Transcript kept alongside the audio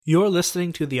You're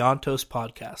listening to the Ontos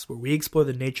Podcast, where we explore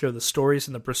the nature of the stories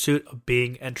in the pursuit of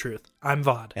being and truth. I'm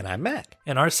Vaud. And I'm Maq.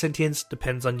 And our sentience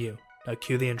depends on you. Now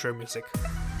cue the intro music.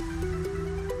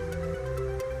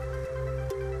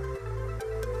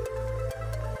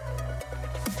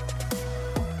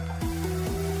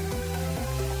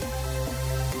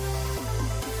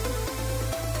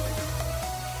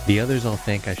 The others all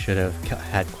think I should have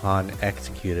had Quan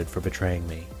executed for betraying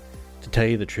me. To tell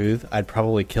you the truth, I'd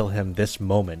probably kill him this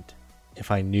moment if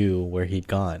I knew where he'd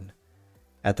gone.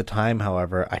 At the time,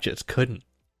 however, I just couldn't.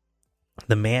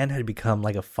 The man had become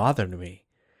like a father to me.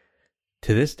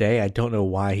 To this day, I don't know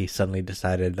why he suddenly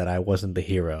decided that I wasn't the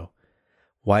hero.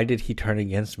 Why did he turn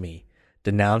against me,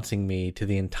 denouncing me to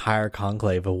the entire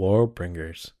conclave of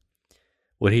Worldbringers?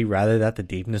 Would he rather that the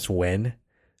deepness win?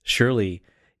 Surely,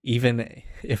 even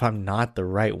if I'm not the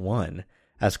right one,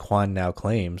 as Quan now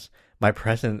claims, my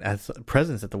presence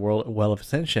at the Well of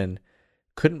Ascension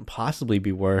couldn't possibly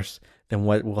be worse than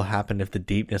what will happen if the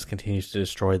deepness continues to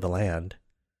destroy the land.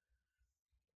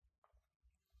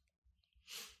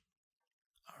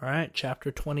 All right, chapter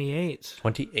 28.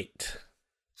 28.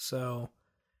 So,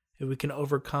 if we can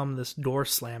overcome this door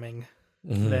slamming,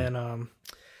 then,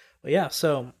 but yeah,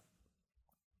 so,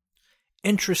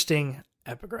 interesting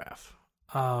epigraph.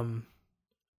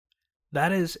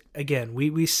 That is, again,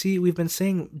 we've been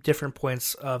seeing different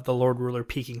points of the Lord Ruler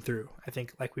peeking through, I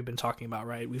think, like we've been talking about,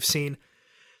 right? We've seen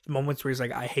moments where he's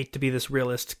like, I hate to be this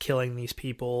realist killing these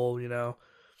people, you know,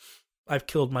 I've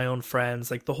killed my own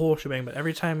friends, like the whole shebang, but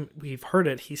every time we've heard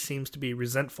it, he seems to be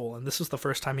resentful, and this was the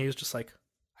first time he was just like,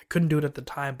 I couldn't do it at the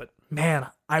time, but man,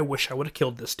 I wish I would have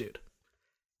killed this dude.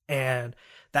 And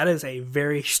that is a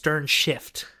very stern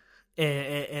shift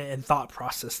in thought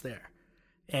process there.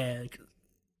 And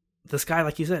this guy,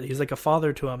 like you said, he's like a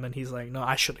father to him, and he's like, no,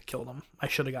 I should have killed him. I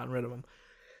should have gotten rid of him.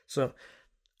 So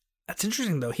that's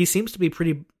interesting, though. He seems to be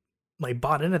pretty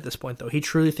bought in at this point, though. He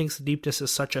truly thinks the deepness is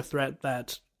such a threat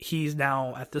that he's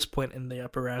now, at this point in the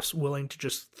upper rest, willing to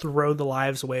just throw the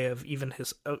lives away of even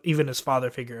his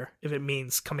father figure, if it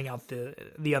means coming out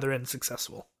the other end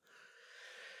successful.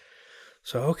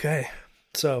 So, okay.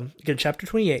 So, again, chapter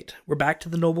 28. We're back to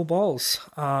the Noble Balls.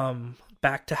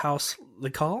 Back to House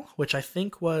Lical, which I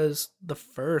think was the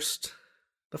first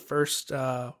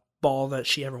ball that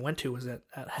she ever went to was at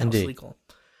House Lical.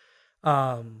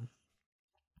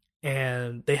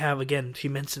 And they have, again, she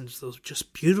mentions those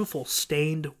just beautiful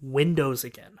stained windows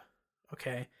again.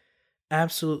 Okay.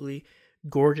 Absolutely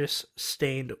gorgeous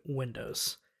stained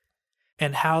windows.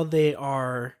 And how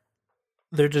they're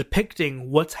depicting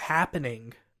what's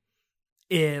happening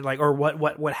in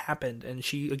what happened, and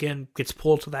she again gets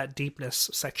pulled to that deepness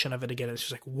section of it again, and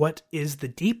she's like, what is the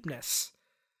deepness?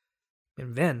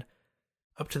 And Vin,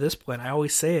 up to this point, I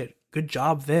always say it, good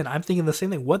job, Vin. I'm thinking the same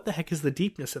thing. What the heck is the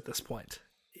deepness at this point?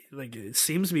 Like, it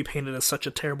seems to be painted as such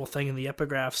a terrible thing in the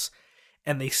epigraphs,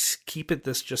 and they keep it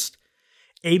this just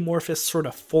amorphous sort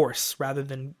of force rather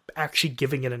than actually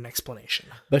giving it an explanation.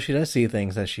 But she does see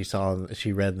things that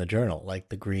she read in the journal, like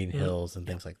the green hills and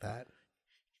things like that.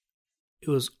 It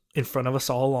was in front of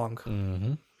us all along.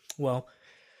 Mm-hmm. Well,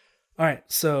 all right.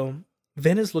 So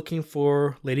Vin is looking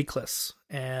for Lady Kliss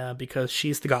because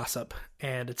she's the gossip,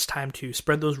 and it's time to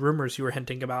spread those rumors you were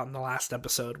hinting about in the last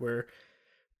episode, where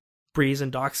Breeze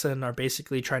and Doxson are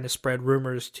basically trying to spread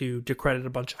rumors to discredit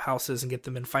a bunch of houses and get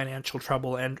them in financial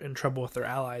trouble and in trouble with their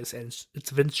allies. And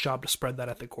it's Vin's job to spread that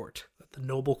at the court, at the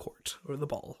noble court, or the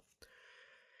ball.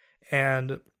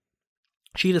 And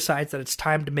she decides that it's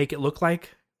time to make it look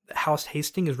like House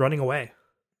Hastings is running away.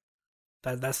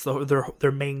 That's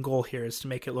their main goal here, is to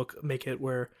make it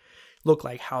look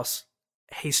like House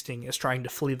Hastings is trying to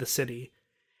flee the city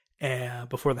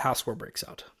before the house war breaks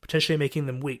out, potentially making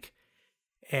them weak.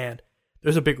 And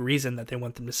there's a big reason that they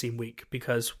want them to seem weak,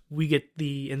 because we get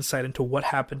the insight into what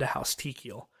happened to House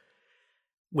Tekiel.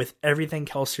 With everything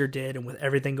Kelsier did and with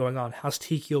everything going on, House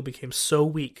Tekiel became so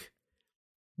weak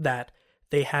that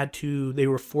they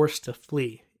were forced to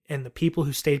flee. And the people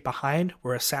who stayed behind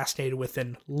were assassinated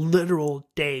within literal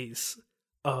days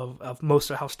of most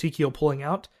of House Tekiel pulling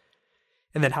out.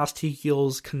 And then House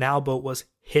Tekiel's canal boat was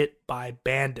hit by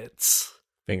bandits.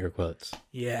 Finger quotes.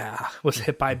 Yeah, was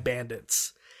hit by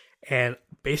bandits. And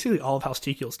basically all of House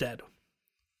Tekiel's dead.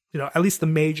 You know, at least the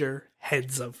major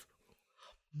heads of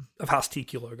House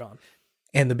Tekiel are gone.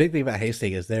 And the big thing about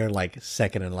Hastings is they're like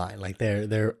second in line. Like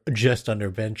they're just under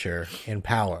Venture in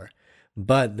power.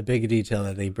 But the big detail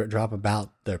that they drop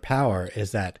about their power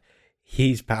is that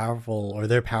he's powerful, or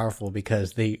they're powerful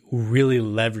because they really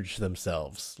leverage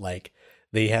themselves. Like,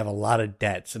 they have a lot of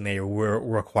debts and they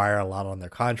require a lot on their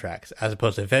contracts, as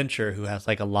opposed to Venture, who has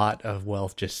like a lot of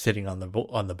wealth just sitting on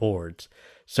the boards.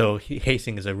 So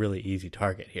Hastings is a really easy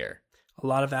target here. A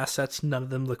lot of assets, none of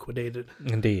them liquidated.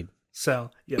 Indeed.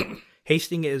 So,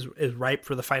 Hastings is ripe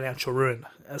for the financial ruin,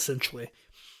 essentially.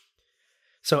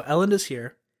 So Ellen is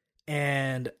here,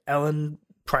 and Ellen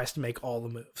tries to make all the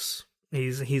moves.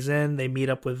 He's in, they meet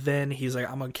up with Vin, he's like,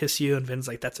 I'm gonna kiss you, and Vin's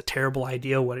like, that's a terrible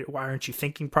idea, why aren't you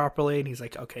thinking properly? And he's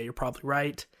like, okay, you're probably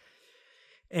right.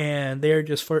 And they're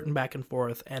just flirting back and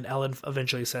forth, and Ellen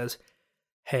eventually says,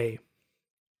 hey,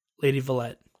 Lady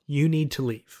Valette, you need to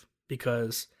leave,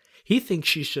 because he thinks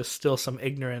she's just still some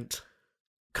ignorant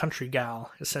country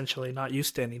gal, essentially, not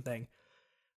used to anything.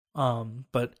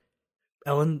 But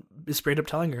Ellen is straight up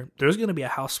telling her, there's going to be a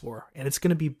house war, and it's going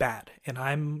to be bad, and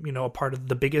I'm, a part of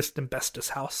the biggest and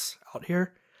bestest house out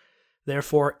here.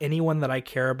 Therefore, anyone that I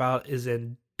care about is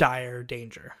in dire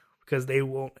danger, because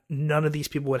none of these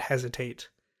people would hesitate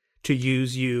to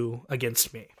use you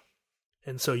against me.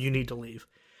 And so you need to leave.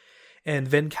 And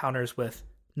Vin counters with,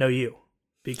 no, you.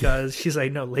 Because she's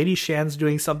like, no, Lady Shan's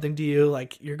doing something to you,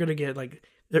 like, you're going to get, like,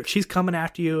 she's coming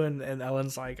after you, and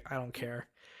Ellen's like, I don't care.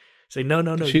 Say,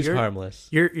 no, she's harmless.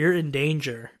 You're in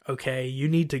danger, okay? You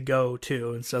need to go,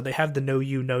 too. And so they have the no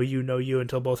you,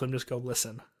 until both of them just go,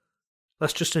 listen,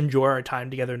 let's just enjoy our time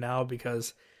together now,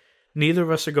 because neither of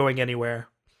us are going anywhere,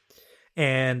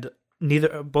 and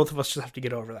both of us just have to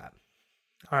get over that.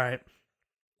 All right.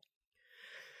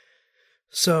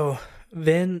 So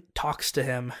Vin talks to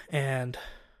him and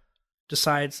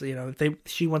decides,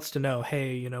 she wants to know,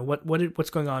 hey, what's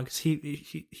going on? Because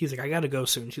he's like, I gotta go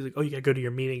soon. She's like, oh, you gotta go to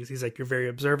your meetings. He's like, you're very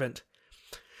observant.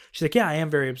 She's like, yeah, I am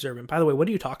very observant. By the way, what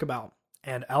do you talk about?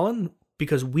 And Ellen,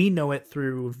 because we know it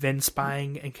through Vin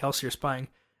spying and Kelsier spying,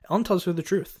 Ellen tells her the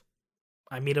truth.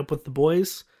 I meet up with the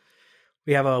boys.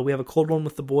 We have a cold one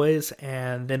with the boys,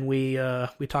 and then we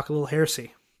talk a little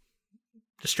heresy.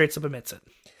 Just straight up admits it.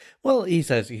 Well, he's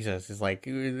like,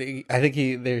 I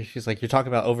think she's like, you're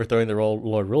talking about overthrowing the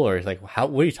Lord Ruler. He's like,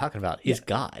 what are you talking about? He's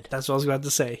God. That's what I was about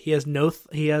to say. He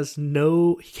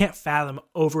can't fathom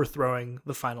overthrowing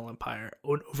the Final Empire,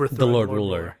 overthrowing the Lord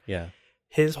Ruler. Yeah.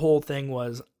 His whole thing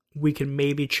was, we can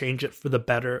maybe change it for the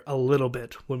better a little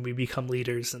bit when we become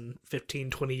leaders in 15,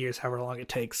 20 years, however long it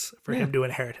takes for him to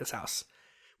inherit his house.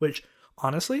 Which,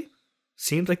 honestly,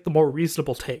 seems like the more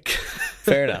reasonable take.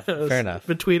 Fair enough.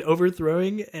 Between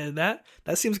overthrowing and that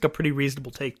seems like a pretty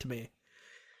reasonable take to me.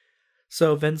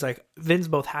 So Vin's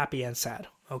both happy and sad.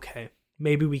 Okay,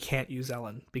 maybe we can't use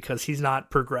Ellen because he's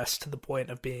not progressed to the point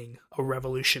of being a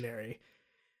revolutionary.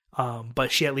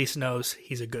 But she at least knows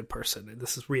he's a good person, and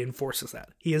this reinforces that.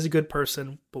 He is a good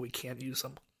person, but we can't use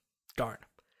him. Darn.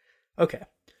 Okay.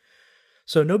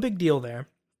 So no big deal there.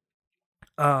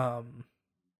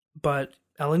 But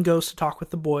Ellen goes to talk with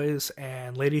the boys,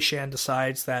 and Lady Shan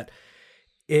decides that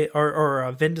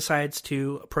Vin decides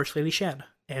to approach Lady Shan.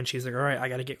 And she's like, all right, I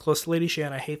got to get close to Lady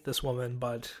Shan. I hate this woman,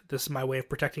 but this is my way of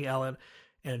protecting Ellen.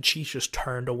 And she's just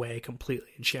turned away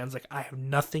completely. And Shan's like, I have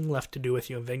nothing left to do with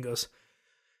you. And Vin goes,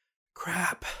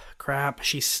 crap.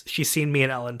 She's seen me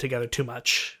and Ellen together too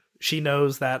much. She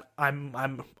knows that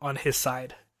I'm on his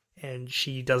side, and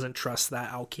she doesn't trust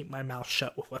that I'll keep my mouth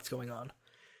shut with what's going on.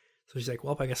 So she's like,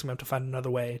 well, I guess I'm going to have to find another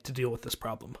way to deal with this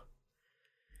problem.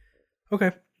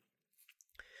 Okay.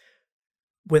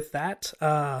 With that,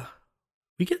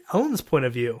 we get Ellen's point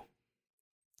of view.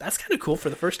 That's kind of cool. For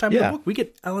the first time in the book, we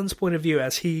get Ellen's point of view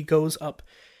as he goes up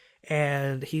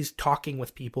and he's talking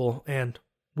with people, and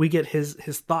we get his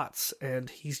thoughts, and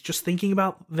he's just thinking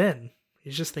about Vin.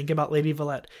 He's just thinking about Lady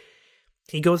Valette.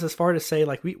 He goes as far to say,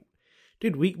 like, we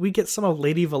get some of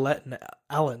Lady Valette and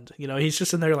Ellen. He's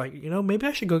just in there like, maybe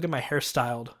I should go get my hair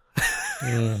styled.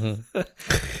 Mm-hmm.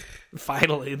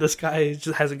 Finally, this guy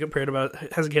just hasn't cared about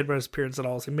his appearance at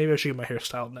all. So maybe I should get my hair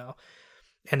styled now.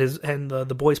 And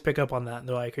the boys pick up on that, and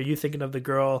they're like, are you thinking of the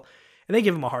girl? And they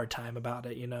give him a hard time about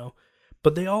it,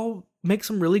 But they all make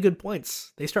some really good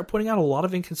points. They start putting out a lot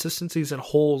of inconsistencies and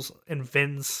holes in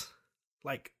Vin's,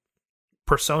 like,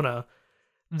 persona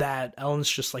that Ellen's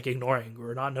just, like, ignoring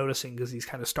or not noticing because he's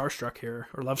kind of starstruck here,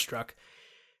 or lovestruck.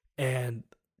 And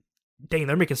dang,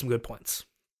 they're making some good points.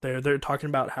 They're talking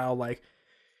about how, like,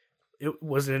 it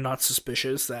wasn't not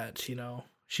suspicious that,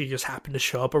 she just happened to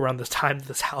show up around this time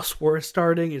this house war is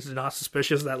starting. Is it not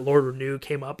suspicious that Lord Renew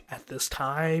came up at this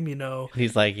time,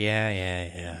 He's like,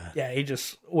 yeah. Yeah, he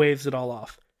just waves it all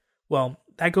off. Well,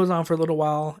 that goes on for a little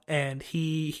while, and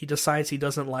he decides he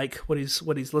doesn't like what he's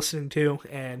listening to,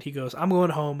 and he goes, I'm going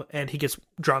home, and he gets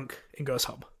drunk and goes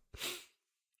home.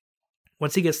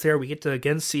 Once he gets there, we get to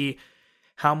again see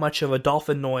how much of a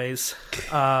dolphin noise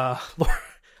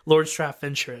Lord Straff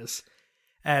Venture is.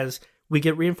 As we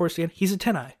get reinforced again, he's a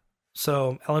 10-eye.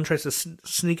 So Ellen tries to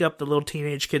sneak up, the little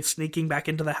teenage kid sneaking back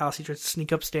into the house. He tries to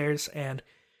sneak upstairs, and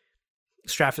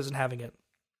Straff isn't having it.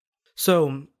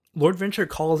 So Lord Venture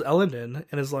calls Ellen in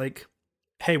and is like,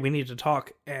 hey, we need to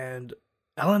talk. And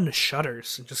Ellen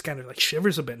shudders and just kind of like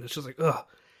shivers a bit. And it's just like, ugh.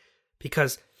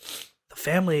 Because the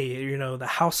family, the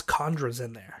house Condra's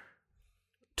in there.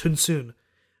 Tunsun.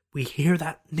 We hear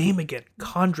that name again,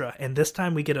 Condra. And this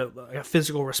time we get a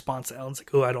physical response. Ellen's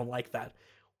like, oh, I don't like that.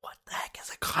 What the heck is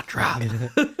a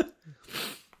Condra?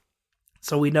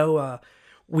 So we know,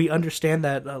 we understand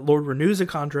that Lord Renew's a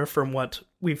Condra from what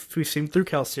we've seen through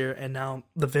Kelsier, and now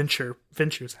the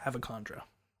Ventures have a Condra,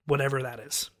 whatever that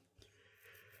is.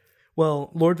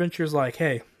 Well, Lord Venture's like,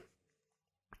 hey,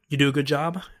 you do a good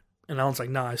job? And Ellen's like,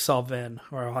 nah, I saw Ven,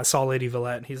 or I saw Lady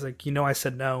Villette. And he's like, I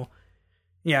said no.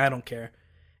 Yeah, I don't care.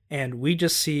 And we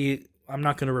just see, I'm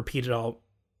not going to repeat it all,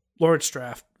 Lord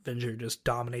Straff Venture just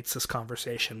dominates this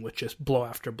conversation with just blow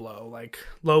after blow, like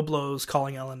low blows,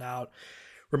 calling Ellen out,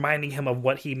 reminding him of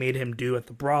what he made him do at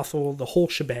the brothel, the whole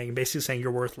shebang, basically saying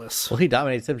you're worthless. Well, he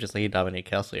dominates him just like he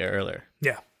dominated Kelsier earlier.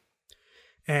 Yeah.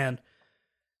 And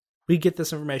we get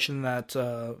this information that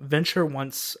Venture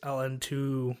wants Ellen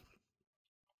to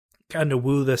kind of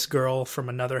woo this girl from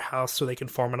another house so they can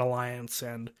form an alliance,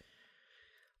 and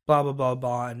blah, blah, blah,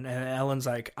 blah. And Ellen's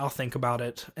like, I'll think about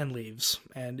it, and leaves.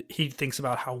 And he thinks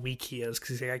about how weak he is, because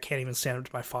he's like, I can't even stand up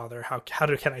to my father. How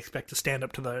can I expect to stand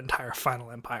up to the entire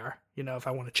Final Empire, if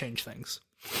I want to change things?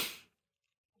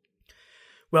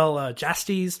 Well,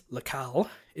 Jastes Lacal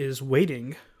is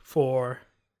waiting for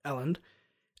Ellen,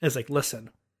 and is like, listen,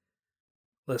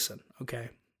 okay.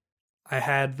 I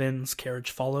had Vin's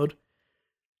carriage followed.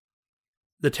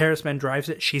 The terrace man drives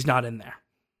it. She's not in there.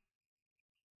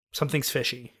 Something's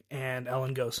fishy. And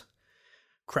Ellen goes,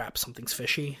 crap, something's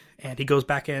fishy. And he goes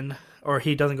back in, or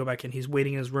he doesn't go back in. He's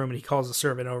waiting in his room, and he calls the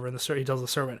servant over, and he tells the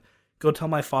servant, go tell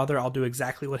my father I'll do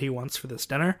exactly what he wants for this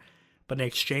dinner, but in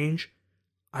exchange,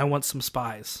 I want some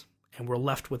spies. And we're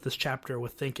left with this chapter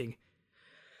with thinking,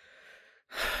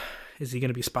 is he going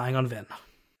to be spying on Vin?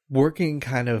 Working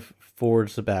kind of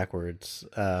forwards to backwards,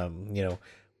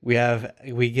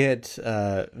 we get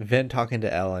Vin talking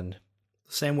to Ellen.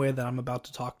 The same way that I'm about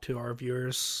to talk to our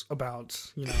viewers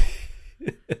about,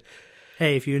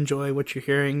 hey, if you enjoy what you're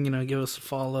hearing, give us a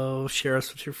follow, share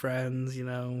us with your friends,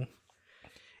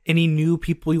 any new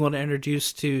people you want to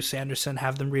introduce to Sanderson,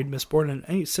 have them read Mistborn, and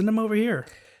hey, send them over here.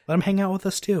 Let them hang out with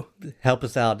us too. Help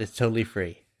us out. It's totally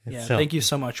free. Yeah, so. Thank you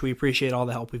so much. We appreciate all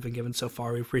the help we've been given so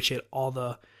far. We appreciate all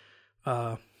the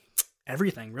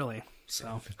everything, really.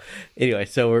 So anyway,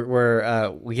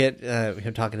 so we get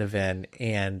him talking to Vin,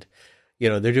 and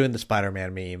they're doing the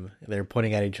Spider-Man meme. They're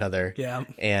pointing at each other,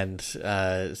 and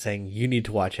saying you need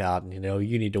to watch out, and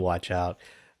you need to watch out.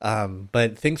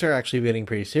 But things are actually getting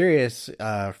pretty serious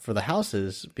for the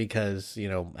houses, because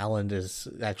Ellen is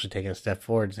actually taking a step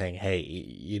forward, saying, "Hey,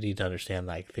 you need to understand,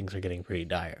 like, things are getting pretty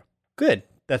dire." Good,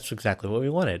 that's exactly what we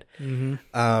wanted.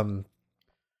 Mm-hmm.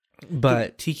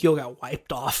 But Tikio got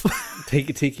wiped off.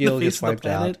 Tikio gets wiped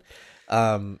out.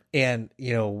 And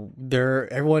the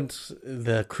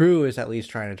crew is at least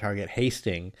trying to target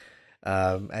Hastings,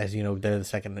 as they're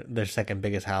their second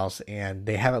biggest house, and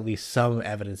they have at least some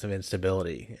evidence of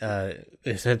instability.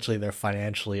 Essentially, they're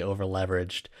financially over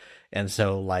leveraged, and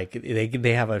so like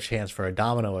they have a chance for a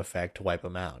domino effect to wipe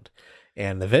them out.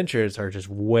 And the Ventures are just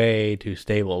way too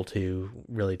stable to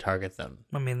really target them.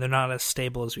 I mean, they're not as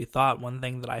stable as we thought. One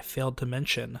thing that I failed to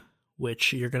mention,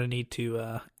 which you're going to need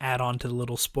to add on to the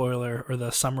little spoiler or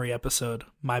the summary episode.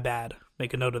 My bad.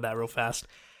 Make a note of that real fast.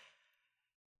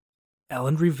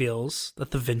 Ellen reveals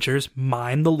that the Ventures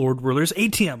mine the Lord Ruler's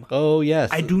ATM. Oh, yes.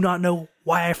 I do not know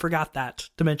why I forgot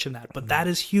to mention that, but that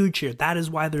is huge here. That is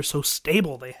why they're so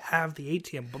stable. They have the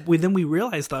ATM. But then we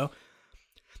realize, though,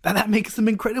 that makes them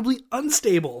incredibly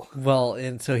unstable. Well,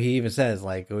 and so he even says,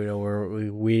 like,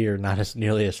 we are not as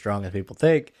nearly as strong as people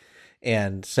think.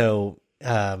 And so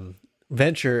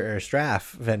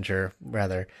Straff Venture,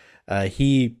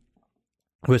 he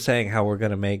was saying how we're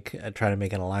going to try to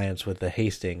make an alliance with the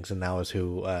Hastings, and that was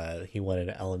who he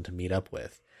wanted Ellen to meet up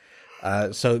with.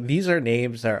 So these are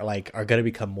names that are going to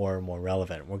become more and more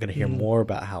relevant. We're going to hear more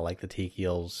about how the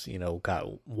Tekiels,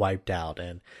 got wiped out,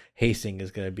 and Hastings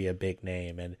is going to be a big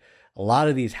name. And a lot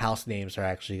of these house names are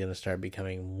actually going to start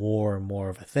becoming more and more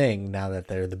of a thing now that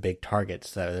they're the big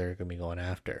targets that they're going to be going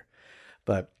after.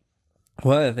 But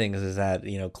one of the things is that,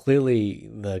 clearly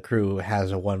the crew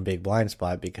has one big blind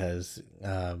spot, because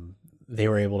they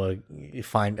were able to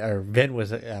find, or Vin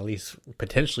was at least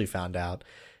potentially found out,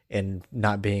 and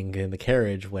not being in the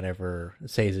carriage whenever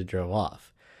Seiza drove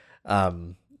off.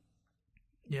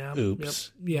 Yeah.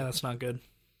 Oops. Yep. Yeah, that's not good.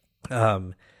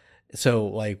 So,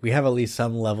 like, we have at least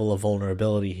some level of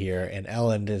vulnerability here, and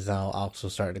Ellen is now also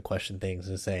starting to question things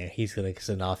and saying he's going to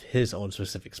send off his own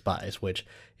specific spies, which,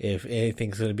 if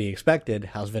anything's going to be expected,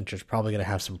 House Venture's probably going to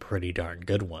have some pretty darn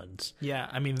good ones. Yeah,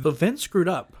 I mean, the Vent screwed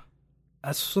up.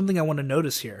 That's something I want to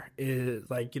notice here, is,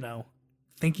 like,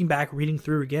 thinking back, reading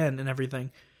through again and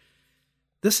everything.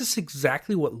 This is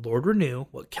exactly what Lord Renew,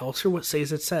 what Kelsier, what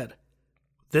Seiza said.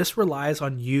 This relies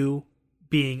on you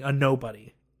being a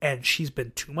nobody. And she's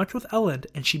been too much with Ellen,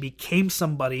 and she became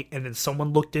somebody, and then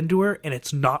someone looked into her, and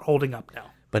it's not holding up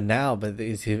now. But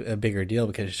it's a bigger deal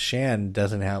because Shan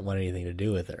doesn't want anything to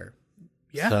do with her.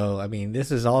 Yeah. So, I mean, this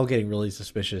is all getting really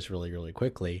suspicious really, really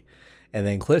quickly. And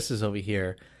then Kliss is over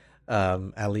here,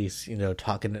 at least,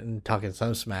 talking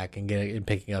some smack and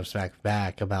picking up smack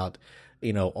back about,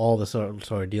 all the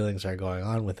sort of dealings that are going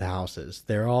on with the houses.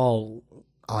 They're all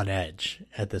on edge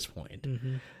at this point.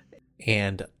 Mm-hmm.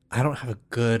 And I don't have a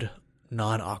good,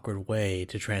 non-awkward way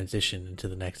to transition into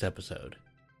the next episode.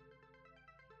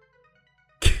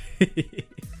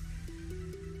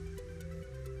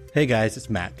 Hey guys, it's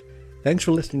Maq. Thanks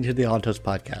for listening to the Altos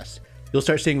podcast. You'll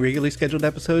start seeing regularly scheduled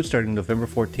episodes starting November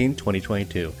 14,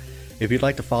 2022. If you'd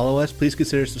like to follow us, please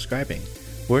consider subscribing.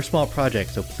 We're a small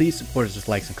project, so please support us with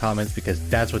likes and comments because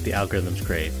that's what the algorithms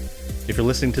crave. If you're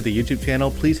listening to the YouTube channel,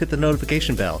 please hit the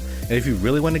notification bell. And if you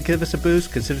really want to give us a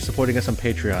boost, consider supporting us on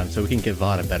Patreon so we can give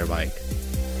Vaud a better mic.